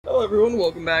Hello everyone,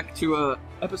 welcome back to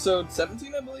episode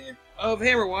 17, I believe, of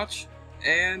Hammerwatch.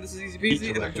 And this is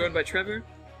Ezpzzy, and I'm joined by Trevor.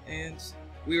 And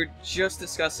we were just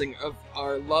discussing of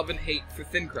our love and hate for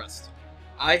thin crust.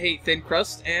 I hate thin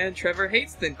crust, and Trevor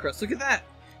hates thin crust. Look at that!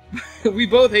 We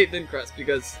both hate thin crust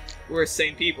because we're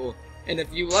sane people. And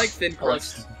if you like thin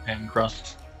crust... thin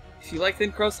crust. If you like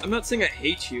thin crust, I'm not saying I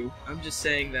hate you. I'm just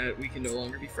saying that we can no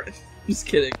longer be friends. Just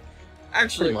kidding.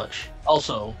 Actually... Pretty much.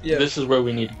 Also, yeah. This is where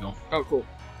we need to go. Oh, cool.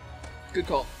 Good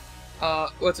call.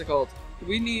 What's it called?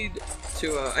 We need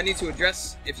to, I need to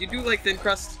address, if you do like thin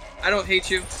crust, I don't hate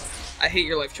you. I hate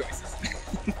your life choices.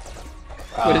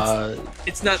 But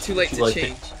it's not too late to like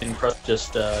change. Thin crust,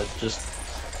 just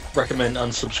recommend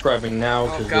unsubscribing now,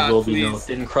 because there will be no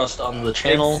thin crust on the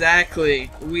channel. Exactly.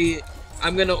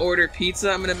 I'm gonna order pizza.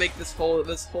 I'm gonna make this whole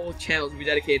channel to be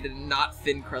dedicated to not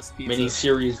thin crust pizza. Mini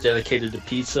series dedicated to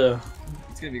pizza.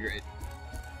 It's gonna be great.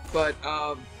 But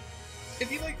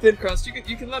if you like thin crust,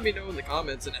 you can let me know in the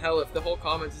comments. And hell, if the whole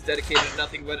comments is dedicated to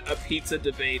nothing but a pizza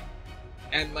debate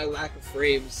and my lack of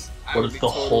frames, I would be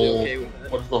totally okay with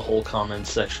that. What if the whole comment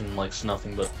section likes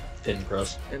nothing but thin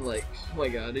crust? And like, oh my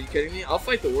god, are you kidding me? I'll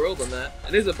fight the world on that.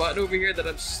 And there's a button over here that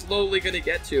I'm slowly gonna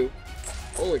get to.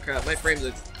 Holy crap, my frames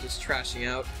are just trashing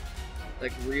out,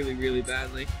 like really, really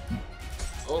badly.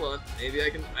 Hold on, maybe I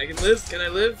can live. Can I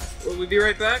live? Will we be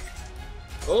right back?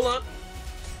 Hold on.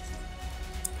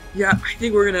 Yeah, I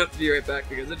think we're gonna have to be right back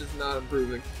because it is not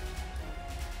improving.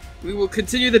 We will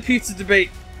continue the pizza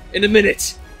debate in a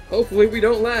minute. Hopefully we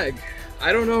don't lag.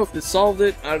 I don't know if this solved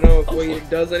it. I don't know if waiting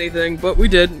does anything, but we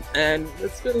did, and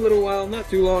it's been a little while, not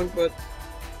too long, but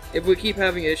if we keep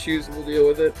having issues, we'll deal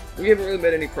with it. We haven't really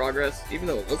made any progress, even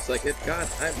though it looks like it. God,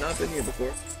 I have not been here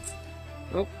before.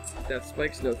 Oh, death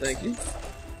spikes, no thank you.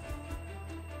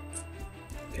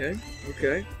 Okay,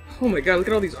 okay. Oh my god, look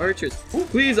at all these archers.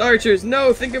 Please, archers,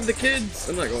 no, think of the kids!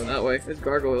 I'm not going that way. There's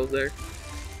gargoyles there.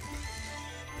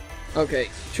 Okay,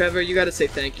 Trevor, you gotta say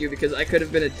thank you, because I could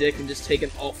have been a dick and just taken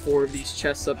all 4 of these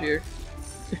chests up here.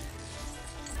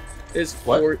 There's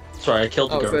 4... What? Sorry, I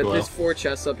killed the gargoyle. Good. There's 4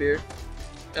 chests up here.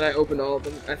 And I opened all of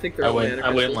them. I think they're all mana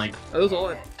crystals. I went like... Are those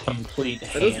all... complete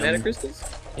Are those mana crystals?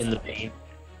 In the paint.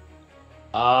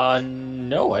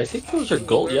 No, I think those are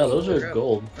gold. Yeah, those are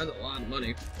gold. That's a lot of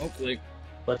money, hopefully.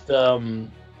 But,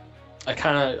 I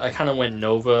kinda went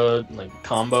Nova, like,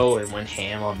 combo, and went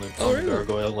ham on the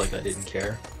gargoyle, like I didn't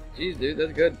care. Jeez, dude,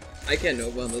 that's good. I can't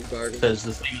Nova on those gargoyles. Because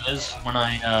the thing is, when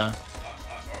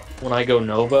I go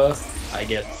Nova, I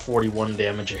get 41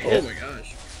 damage a hit. Oh my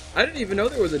gosh. I didn't even know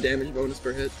there was a damage bonus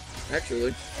per hit,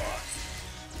 actually.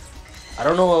 I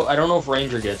don't know if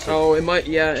Ranger gets it. Oh, it might,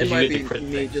 yeah, it might be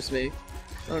me, just me.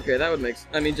 Okay, that would make,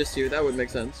 I mean, just you, that would make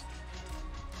sense.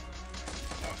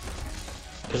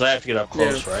 Because I have to get up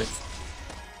close, right?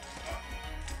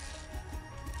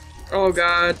 Oh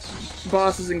god,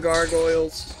 bosses and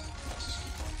gargoyles.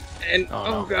 And,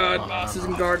 oh god, bosses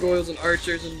and gargoyles and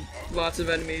archers and lots of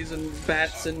enemies and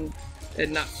bats and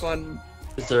not fun.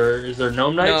 Is there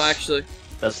gnome knights? No, actually.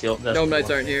 That's gnome knights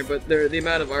aren't here, but the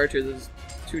amount of archers is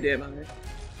too damn high.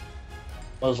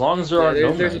 Well, as long as there are gnome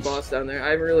knights. There's a boss down there.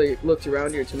 I haven't really looked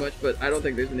around here too much, but I don't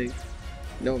think there's any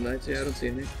gnome knights. Yeah, I don't see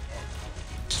any.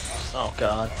 Oh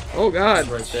god. Oh god.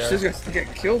 Right there. She's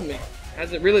gonna kill me.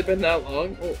 Has it really been that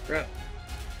long? Oh crap.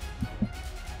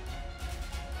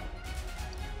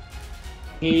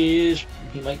 He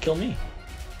might kill me.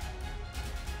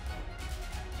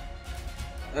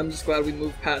 I'm just glad we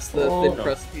moved past the thin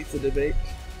crust pizza debate.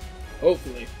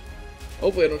 Hopefully.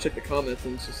 Hopefully I don't check the comments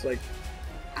and it's just like,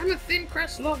 I'm a thin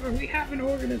crust lover, we have an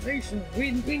organization,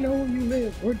 we know where you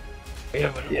live. We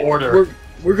have an order.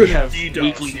 We're gonna have DDoS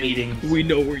weekly you. meetings. We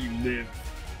know where you live.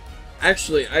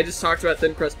 Actually, I just talked about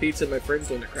thin crust pizza and my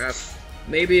friends went to crap.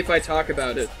 Maybe if I talk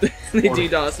about it, they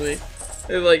DDoS me.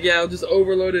 They're like, yeah, I'll just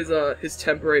overload his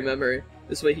temporary memory.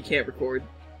 This way he can't record.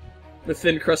 The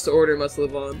thin crust order must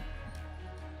live on.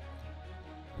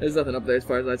 There's nothing up there as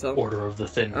far as I tell. Order of the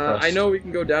thin crust. I know we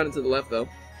can go down and to the left though.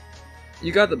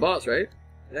 You got the boss, right?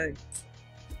 Dang.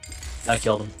 I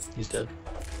killed him. He's dead.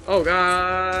 Oh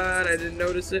god, I didn't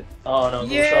notice it. Oh no,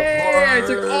 yeah, I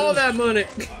took all that money.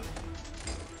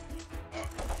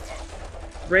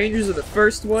 Rangers are the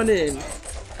first one in.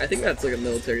 I think that's like a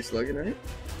military slogan, right?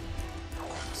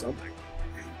 Something.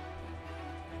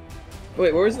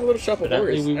 Wait, where's the little shop of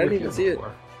horrors? I didn't even see it.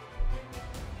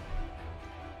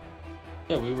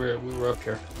 Yeah, we were up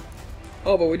here.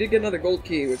 Oh, but we did get another gold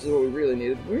key, which is what we really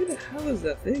needed. Where the hell is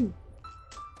that thing?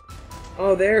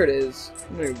 Oh, there it is.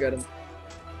 I'm gonna go get him.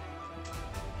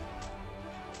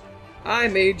 I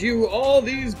made you all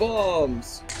these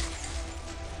bombs!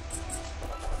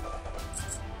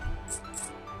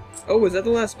 Oh, was that the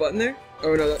last button there?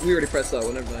 Oh no, we already pressed that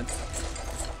one, never mind.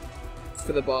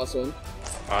 For the boss one.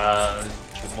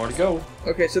 2 more to go.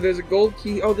 Okay, so there's a gold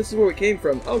key. Oh, this is where we came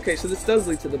from. Okay, so this does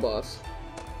lead to the boss.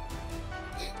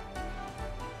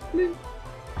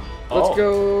 Let's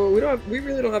go. We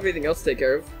really don't have anything else to take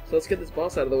care of. So let's get this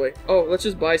boss out of the way. Oh, let's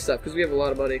just buy stuff because we have a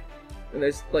lot of money, and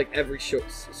there's like every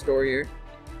store here.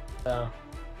 Yeah.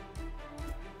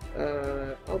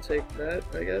 I'll take that,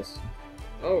 I guess.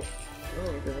 Oh,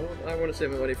 okay. I want to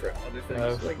save my money for other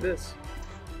things like this.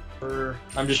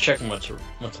 I'm just checking what's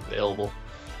available.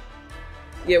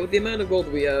 Yeah, with the amount of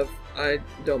gold we have, I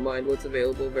don't mind what's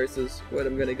available versus what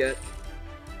I'm gonna get.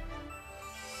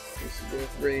 This is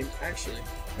with range. Actually,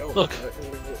 no. Look.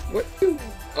 What?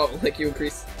 Oh, like you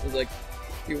increased. I was like,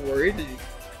 you worried? Did you...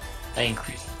 I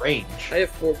increased range. I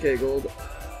have 4k gold.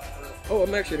 Oh,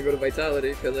 I'm actually gonna go to Vitality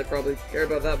because I probably care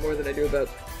about that more than I do about.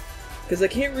 Because I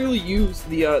can't really use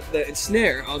the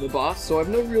snare on the boss, so I have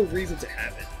no real reason to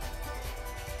have it.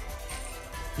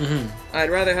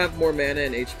 I'd rather have more mana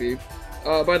and HP.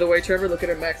 By the way, Trevor, look at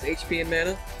our max HP and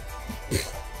mana.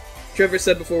 Trevor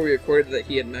said before we recorded that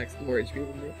he had max more HP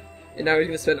than me. And now he's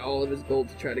gonna spend all of his gold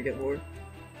to try to get more.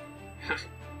 Ha.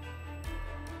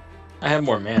 I have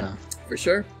more mana. For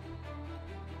sure.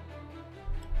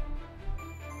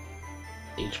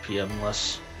 HP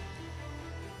unless...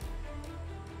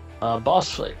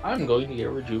 boss fight. I'm going to get a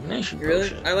rejuvenation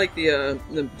potion. Really? I like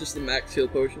just the max heal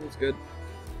potion. It's good.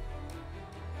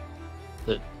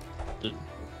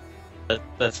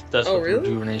 That's oh, what really? the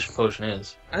rejuvenation potion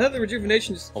is. I thought the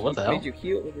rejuvenation just what the hell? made you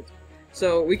heal.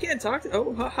 So we can't talk to.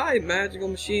 Oh, hi, magical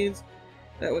machines.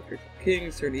 That was for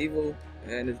kings turned evil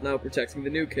and is now protecting the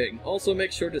new king. Also,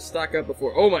 make sure to stock up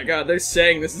before. Oh my God, they're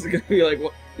saying this is gonna be like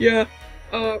what? Yeah.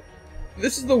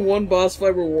 This is the one boss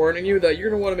fight we're warning you that you're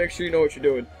gonna want to make sure you know what you're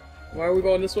doing. Why are we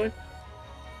going this way?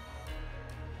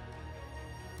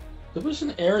 There was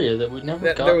an area that we never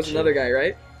got to. There was another guy,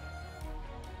 right?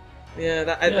 Yeah,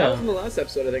 that was in the last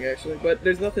episode, I think, actually. But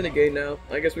there's nothing to gain now.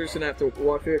 I guess we're just gonna have to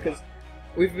walk through it because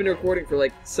we've been recording for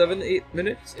like 7-8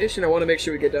 minutes ish, and I want to make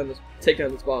sure we take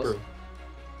down this boss. True.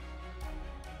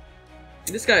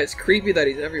 This guy is creepy that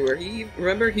he's everywhere.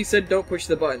 Remember he said don't push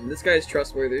the button. This guy is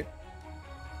trustworthy.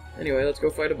 Anyway, let's go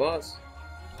fight a boss.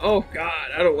 Oh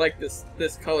God, I don't like this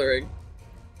coloring.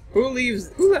 Who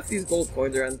left these gold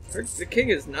coins around? The king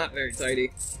is not very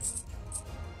tidy.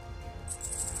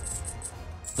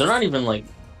 They're not even like.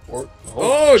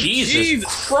 Oh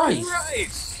Jesus Christ!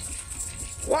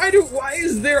 Why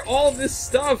is there all this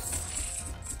stuff?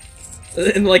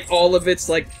 And like all of it's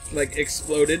like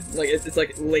exploded, like it's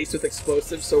like laced with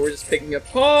explosives. So we're just picking up.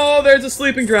 Oh, there's a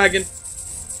sleeping dragon.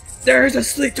 There's a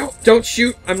sleep. Don't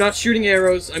shoot. I'm not shooting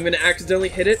arrows. I'm gonna accidentally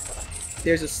hit it.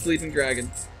 There's a sleeping dragon.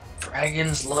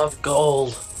 Dragons love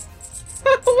gold.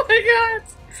 Oh my God!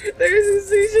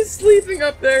 He's just sleeping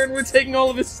up there, and we're taking all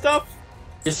of his stuff.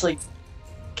 It's like,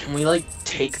 can we like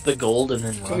take the gold and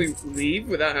then run? Can we leave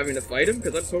without having to fight him?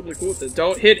 Because I'm totally cool with this.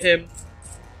 Don't hit him.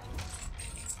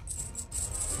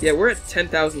 Yeah, we're at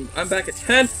 10,000. I'm back at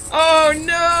 10. Oh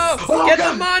no! Oh, Get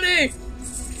God. the money!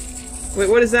 Wait,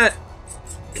 what is that?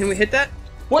 Can we hit that?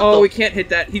 What oh, the? we can't hit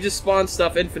that. He just spawns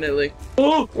stuff infinitely.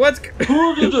 Oh. What's...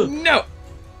 No!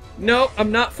 No,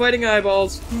 I'm not fighting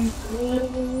eyeballs.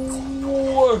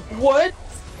 What?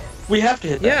 We have to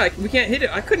hit that. Yeah, we can't hit it.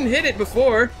 I couldn't hit it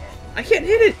before. I can't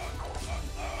hit it.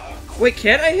 Wait,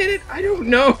 can I hit it? I don't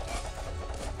know.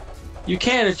 You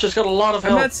can, it's just got a lot of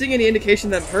health. I'm not seeing any indication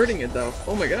that I'm hurting it, though.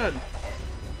 Oh my God.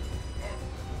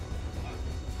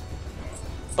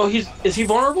 Oh, is he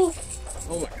vulnerable?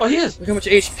 Oh my God. Oh, he is. Look how much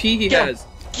HP he has.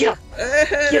 Get him.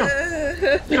 Get him.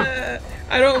 Get him.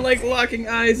 I don't like locking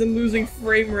eyes and losing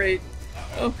frame rate.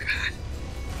 Oh God.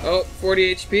 Oh,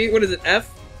 40 HP. What is it,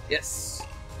 F? Yes.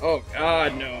 Oh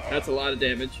God, no. That's a lot of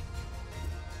damage.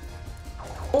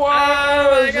 Wow.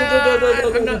 Oh my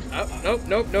God. I'm not... Oh,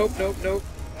 nope.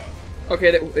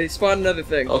 Okay, they spawned another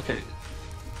thing. Okay.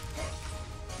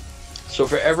 So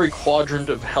for every quadrant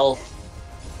of health...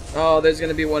 Oh, there's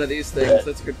gonna be one of these things.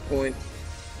 That's a good point.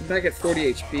 I'm back at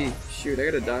 40 HP. Shoot, I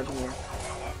gotta dodge more.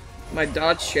 My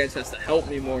dodge chance has to help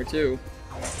me more, too.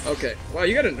 Okay. Wow,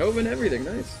 you got a Nova and everything.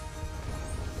 Nice.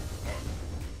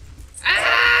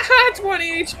 Ah!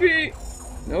 20 HP!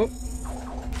 Nope.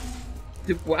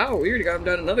 Dude, wow, we already got him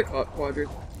down another quadrant.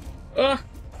 Ugh!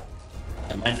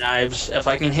 And my knives, if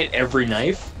I can hit every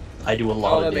knife, I do a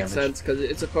lot of damage. Oh, that makes sense, because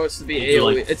it's supposed to be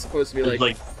AoE. Like, it's supposed to be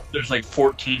like... There's like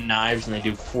 14 knives and they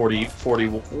do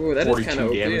 42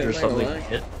 damage or something a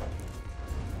hit.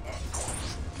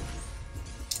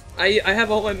 I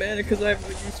have all my mana because I have no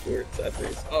use for it. Sad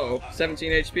face. Uh oh,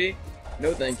 17 HP?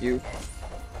 No thank you.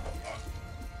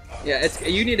 Yeah,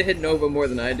 you need to hit Nova more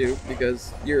than I do,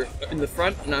 because you're in the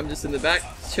front and I'm just in the back,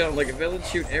 chilling like a villain,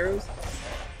 shooting arrows.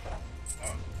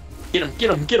 Get him, get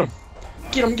him, get him!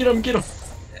 Get him, get him, get him!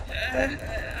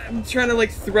 I'm trying to,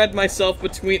 like, thread myself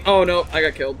between... Oh, no, I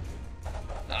got killed.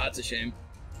 Ah, it's a shame.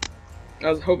 I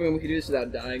was hoping we could do this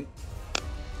without dying.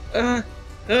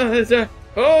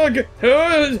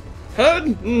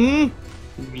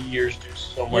 Meteors do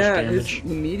so much damage.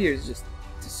 The meteors just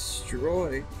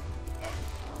destroy.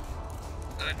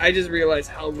 I just realized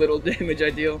how little damage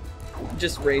I deal.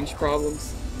 Just range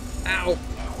problems. Ow!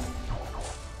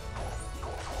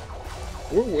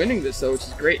 We're winning this though, which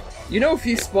is great. You know, if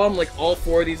he spawned like all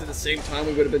 4 of these at the same time,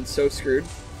 we would have been so screwed.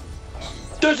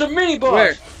 There's a mini boss.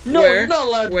 Where? No, Where? you're not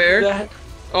allowed to do that.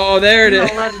 Oh, there it is.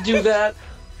 You're not allowed to do that.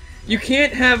 You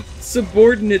can't have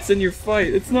subordinates in your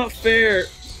fight. It's not fair.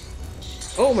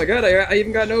 Oh my god, I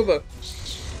even got Nova.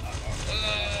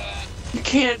 You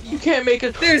can't make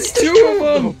it. There's 2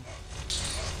 of them.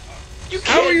 You can't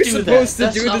How are you do supposed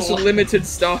that. to do this with limited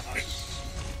stock?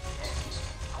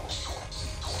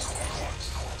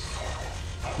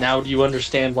 Now do you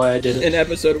understand why I did it? In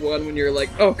episode 1, when you're like,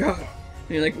 oh god, and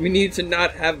you're like, we need to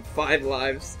not have 5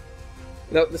 lives.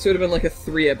 This would have been like a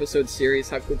 3-episode series,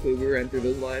 how quickly we ran through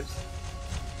those lives.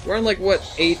 We're on like, what,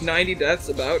 90 deaths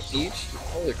about each?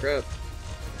 Holy crap.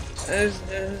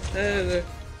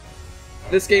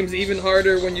 This game's even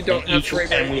harder when you don't have frame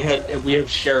rate. And we have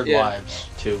shared lives,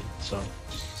 too, so...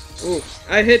 Ooh,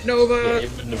 I hit Nova! Yeah,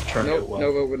 it wouldn't have turned out well.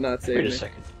 Nova would not save me. Wait a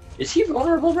second. Is he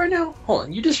vulnerable right now? Hold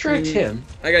on, you distract him.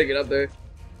 I gotta get up there.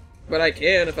 But I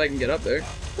can if I can get up there.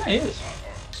 Yeah, he is.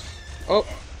 Oh.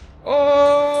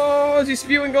 Oh, is he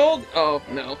spewing gold? Oh,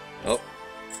 no. Oh.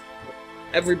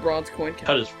 Every bronze coin counts.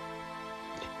 Cut his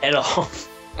head off.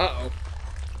 Uh-oh.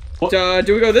 What?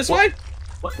 Do we go this way?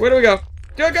 What? Where do we go?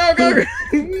 Go!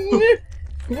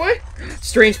 What?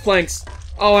 Strange planks.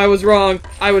 Oh, I was wrong.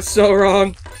 I was so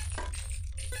wrong.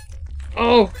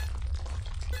 Oh.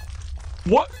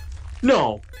 What?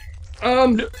 No.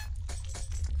 No.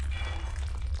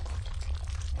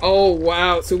 Oh,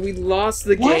 wow. So we lost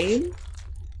the game?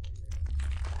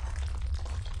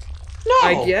 No.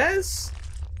 I guess?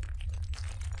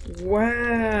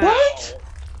 Wow. What?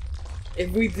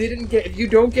 If you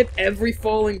don't get every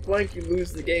falling plank, you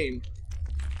lose the game.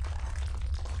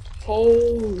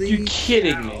 Holy You're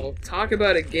kidding me. Talk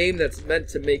about a game that's meant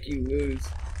to make you lose.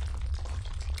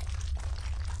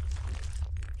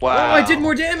 Wow. Oh, I did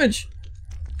more damage!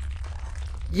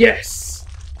 Yes!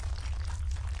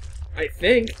 I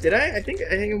think. Did I? I think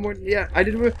I did more. Yeah, I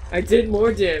did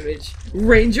more damage.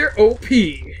 Ranger OP.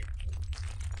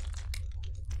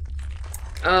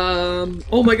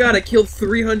 Oh my god, I killed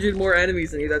 300 more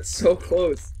enemies than you. That's so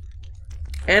close.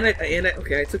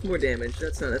 Okay, I took more damage.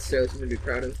 That's not necessarily something to be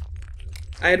proud of.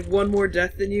 I had 1 more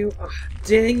death than you. Oh,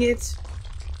 dang it.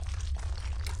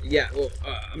 Yeah, well,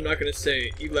 I'm not gonna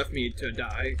say you left me to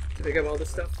die to pick up all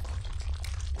this stuff.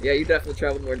 Yeah, you definitely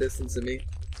traveled more distance than me.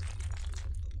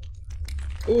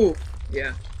 Ooh,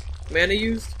 yeah. Mana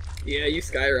used? Yeah, you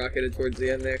skyrocketed towards the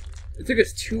end there. It took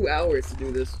us 2 hours to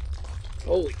do this.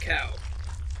 Holy cow.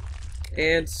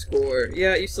 And score.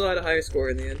 Yeah, you still had a higher score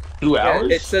in the end. 2 hours?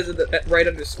 Yeah, it says right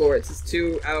under score. It says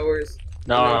 2 hours and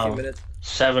 19 minutes.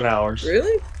 7 hours.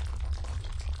 Really?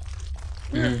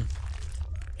 Mm-hmm.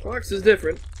 Fox is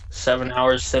different. 7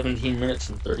 hours, 17 minutes,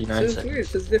 and 39 seconds. Weird. It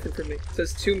says different for me. It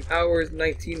says 2 hours,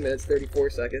 19 minutes,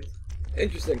 34 seconds.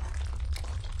 Interesting.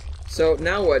 So,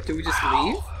 now what? Do we just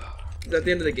leave? Is that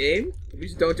the end of the game? We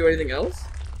just don't do anything else?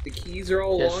 The keys are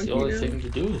all wonky the only now? thing to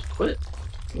do is quit.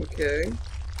 Okay.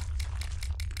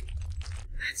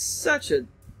 That's such a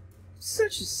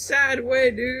sad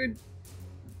way, dude.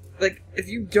 Like, if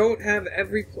you don't have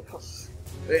every...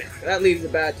 that leaves a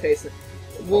bad taste.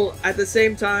 Well, at the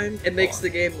same time, it makes the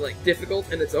game, like,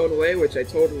 difficult in its own way, which I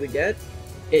totally get.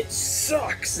 It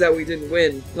sucks that we didn't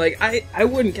win. Like, I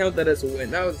wouldn't count that as a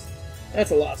win.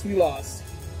 That's a loss. We lost.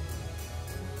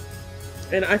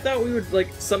 And I thought we would,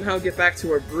 like, somehow get back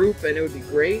to our group, and it would be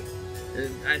great.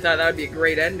 And I thought that would be a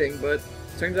great ending, but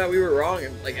turns out we were wrong,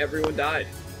 and, like, everyone died.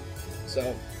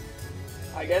 So,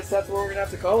 I guess that's where we're gonna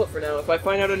have to call it for now. If I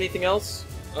find out anything else,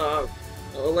 I'll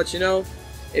let you know.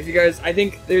 If you guys, I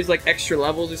think there's like extra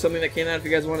levels or something that came out. If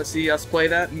you guys want to see us play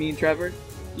that, me and Trevor,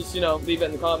 just leave it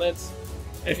in the comments.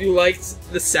 And if you liked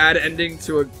the sad ending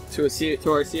to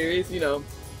our series,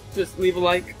 just leave a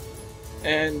like.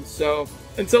 And so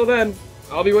until then,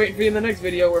 I'll be waiting for you in the next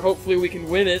video where hopefully we can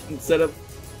win it instead of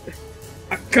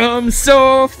I come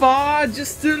so far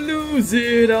just to lose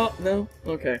it all. No,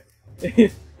 okay.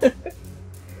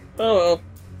 Oh well.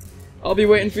 I'll be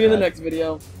waiting for you in the next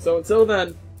video. So until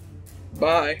then.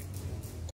 Bye.